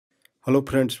Hello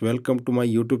friends, welcome to my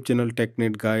YouTube channel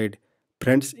TechNet Guide.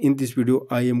 Friends, in this video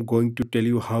I am going to tell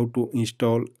you how to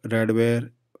install Radware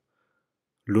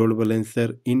load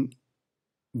balancer in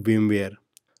VMware.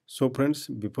 So friends,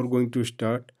 before going to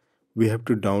start, we have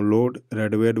to download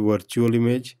Radware virtual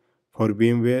image for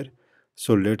VMware.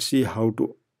 So let's see how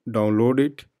to download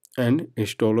it and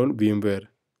install on VMware.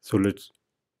 So let's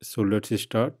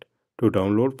start to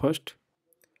download first.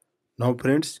 Now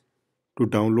friends, to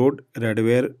download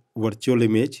Radware virtual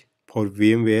image for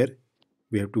VMware,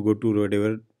 we have to go to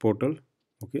Radware portal.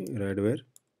 Okay, Radware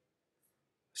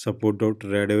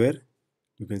support.radware.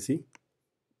 You can see.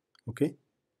 Okay,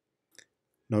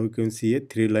 now you can see a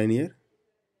three line here.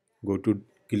 Go to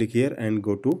click here and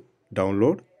go to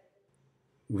download.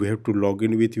 We have to log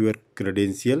in with your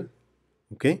credential.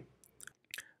 Okay,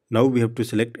 now we have to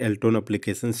select Elton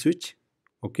application switch.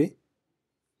 Okay,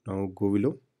 now go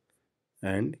below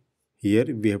and here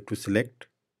we have to select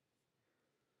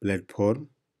platform.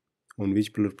 On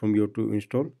which platform you have to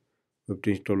install. You have to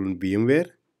install on VMware.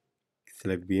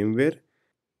 Select VMware.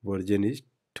 Version is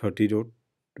 30 dot.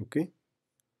 Okay,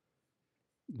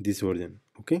 this version.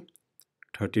 Okay,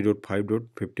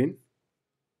 30.5.15.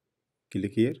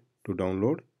 Click here to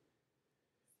download.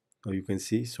 Now you can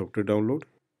see software download.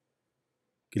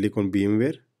 Click on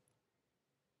VMware.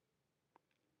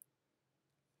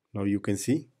 Now you can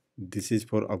see this is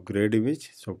for upgrade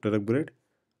image, software upgrade.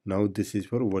 Now this is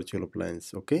for virtual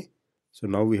appliance. Okay, so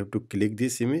now we have to click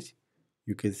this image.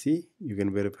 You can see, you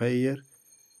can verify here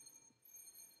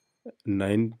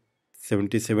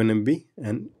 977 MB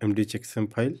and MD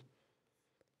checksum file.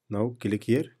 Now click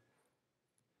here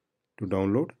to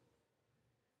download.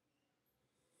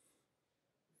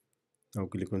 Now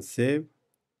click on save.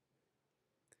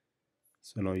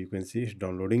 So now you can see it's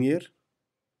downloading here.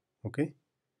 Okay,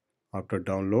 after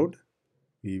download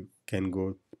we can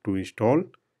go to install.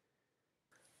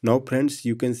 Now friends,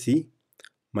 you can see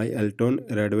my Elton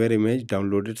Radware image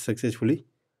downloaded successfully,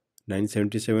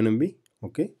 977 MB.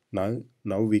 Okay,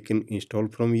 now we can install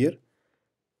from here.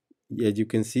 As you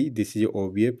can see, this is a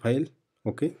OBA file.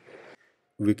 Okay,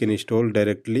 we can install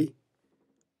directly.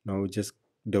 Now just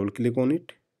double click on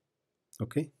it.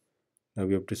 Okay, now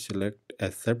we have to select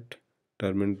accept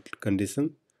term and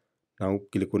condition. Now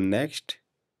click on next.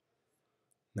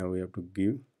 Now we have to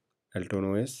give Elton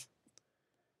OS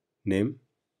name.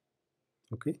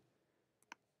 Okay,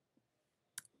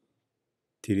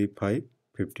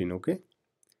 3515. Okay,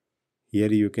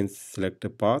 here you can select a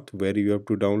path where you have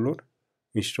to download,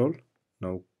 install.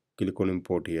 Now click on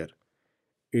import here.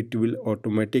 It will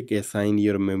automatically assign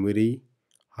your memory,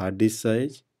 hard disk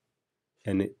size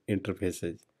and interface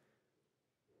size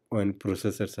and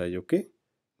processor size. Okay,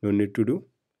 no need to do,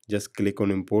 just click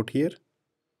on import here.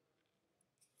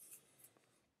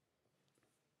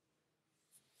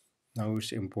 Now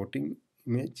it's importing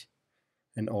image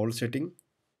and all setting.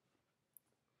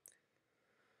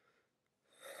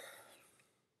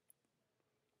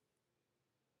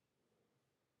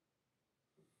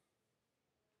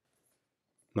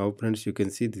 Now friends, you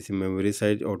can see this is memory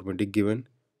size automatic given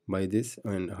by this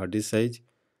and hard disk size,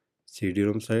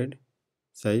 CD-ROM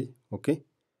size. Okay,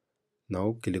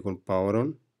 now click on power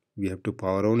on. We have to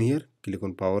power on here. Click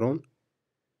on power on.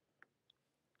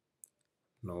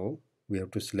 Now we have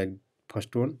to select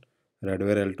first one,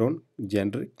 Radware Elton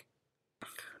generic.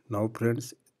 Now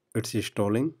friends, it's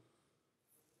installing.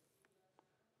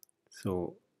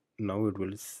 So now it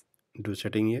will do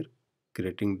setting here,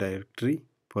 creating directory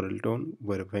for Elton,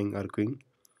 verifying archiving,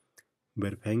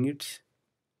 verifying it,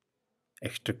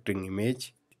 extracting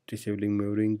image, disabling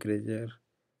memory increaser,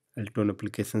 Elton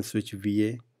application switch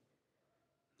VA.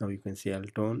 Now you can see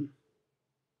Elton,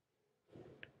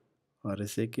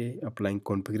 RSAK, applying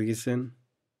configuration,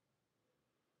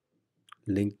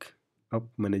 link up,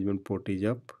 management port is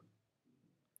up.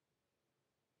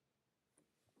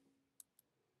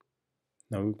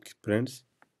 Now friends,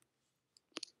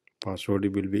 password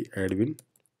will be admin,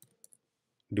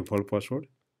 default password.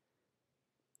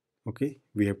 Okay,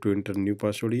 we have to enter new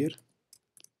password here.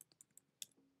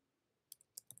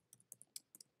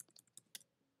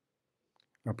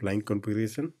 Applying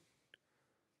configuration.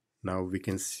 Now we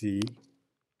can see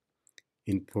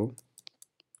info.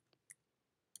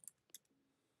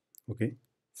 Okay,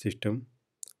 system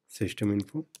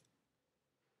info,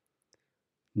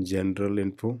 general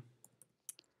info.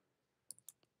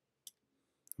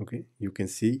 Okay, you can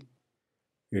see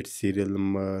its serial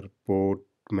number, port,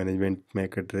 management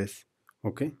MAC address.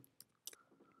 Okay,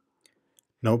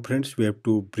 now friends, we have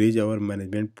to bridge our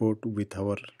management port with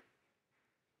our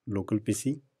local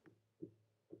PC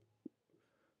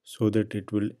so that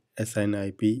it will assign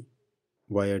IP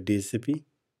via DHCP.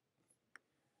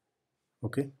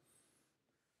 Okay,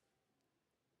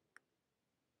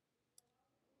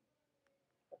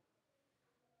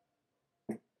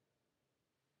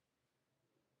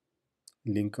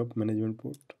 link up management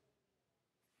port.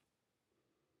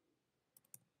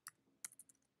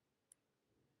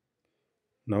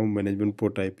 Now management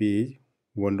port IP is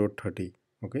 1.30.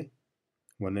 Okay,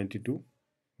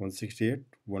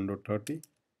 192.168.1.30.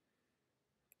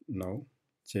 Now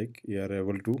check you are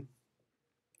able to.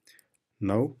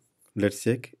 Now let's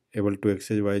check able to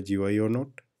access via GUI or not.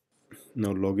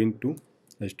 Now log in to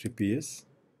HTTPS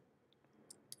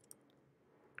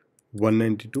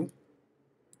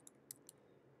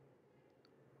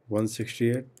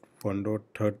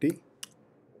 192.168.1.30.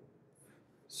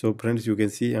 So friends, you can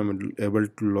see I'm able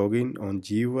to log in on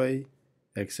GUI,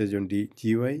 access on the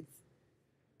GUI.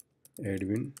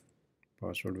 Admin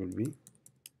password will be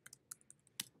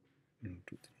 1,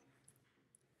 2, 3.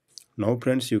 Now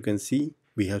friends, you can see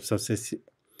we have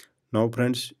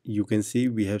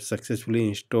successfully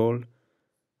installed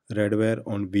Radware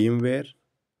on VMware.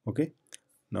 Okay.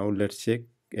 Now let's check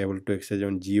able to access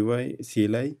on GUI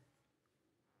CLI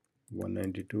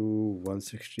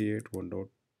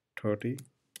 192.168.1.30.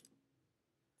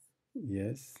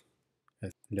 Yes.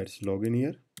 Let's log in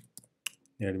here.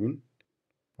 Admin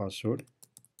password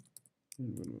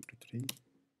 1, 2, 3.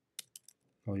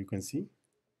 Now you can see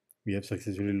we have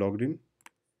successfully logged in.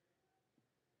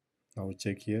 Now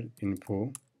check here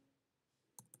info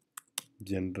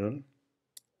general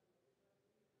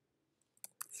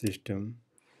system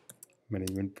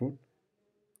management port.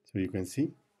 So you can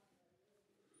see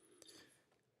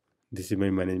this is my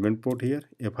management port here.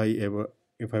 If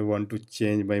I want to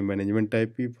change my management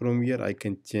IP from here, I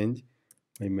can change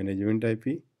my management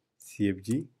IP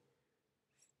CFG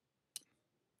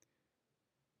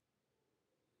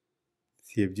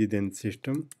then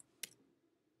system.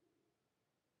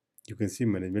 You can see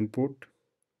management port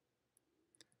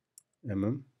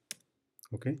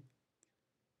okay,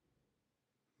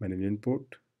 management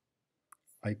port.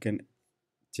 I can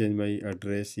change my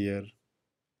address here,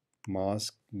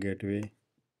 mask gateway.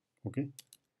 Okay,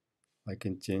 I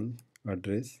can change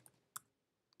address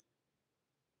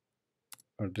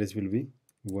will be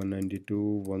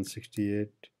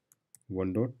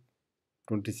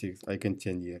 192.168.1.26. I can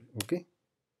change here.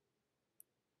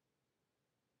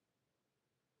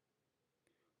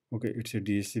 Okay, it's a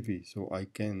DHCP, so I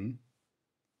can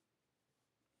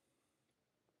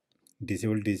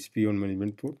disable DHCP on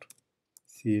management port.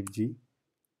 CFG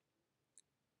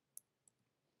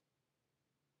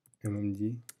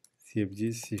mmg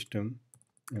CFG system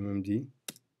mmg.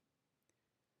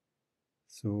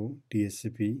 So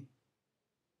DHCP,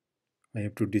 I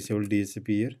have to disable DHCP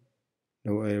here.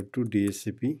 Now I have to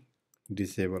DHCP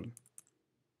disable.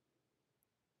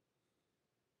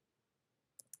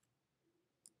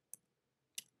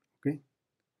 Okay,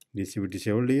 DHCP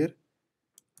disabled here.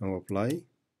 Now apply.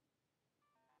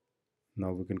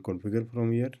 Now we can configure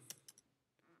from here.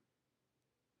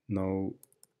 Now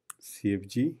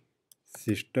CFG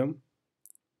system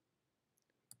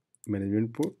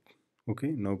management port.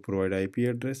 Okay, now provide IP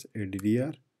address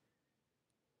ADDR.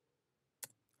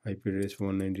 IP address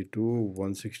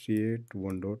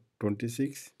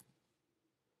 192.168.1.26.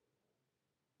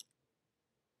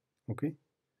 Okay,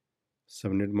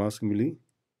 subnet mask milli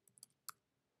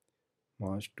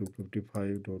mask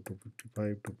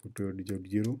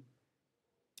 255.255.250.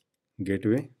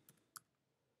 Gateway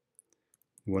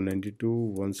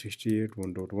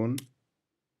 192.168.1.1.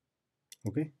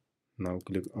 Okay, now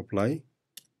click apply.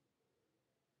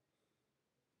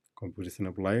 Configuration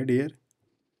applied here.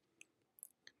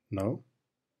 Now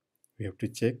we have to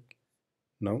check.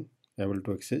 Now able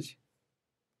to access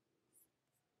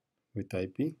with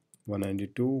IP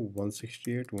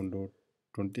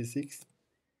 192.168.1.26.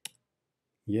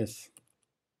 Yes,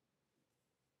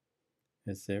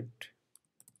 accept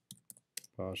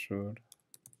password.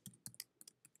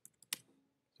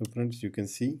 So friends, you can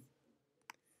see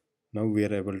now we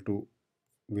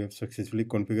have successfully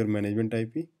configured management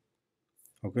IP.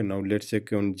 Okay, now let's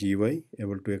check on GUI,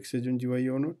 able to access on GUI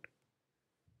or not.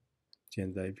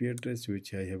 Change the IP address,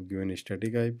 which I have given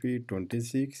static IP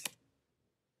 26.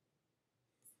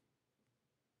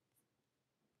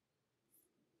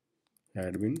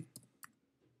 Admin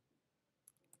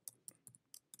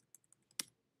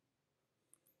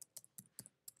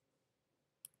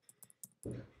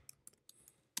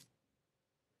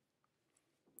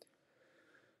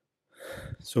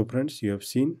So friends, you have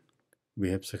seen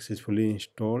we have successfully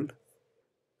installed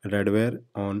Radware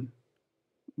on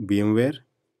VMware.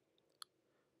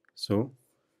 So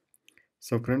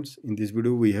friends, in this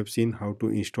video we have seen how to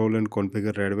install and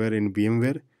configure Radware in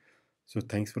VMware. So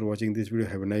thanks for watching this video.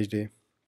 Have a nice day.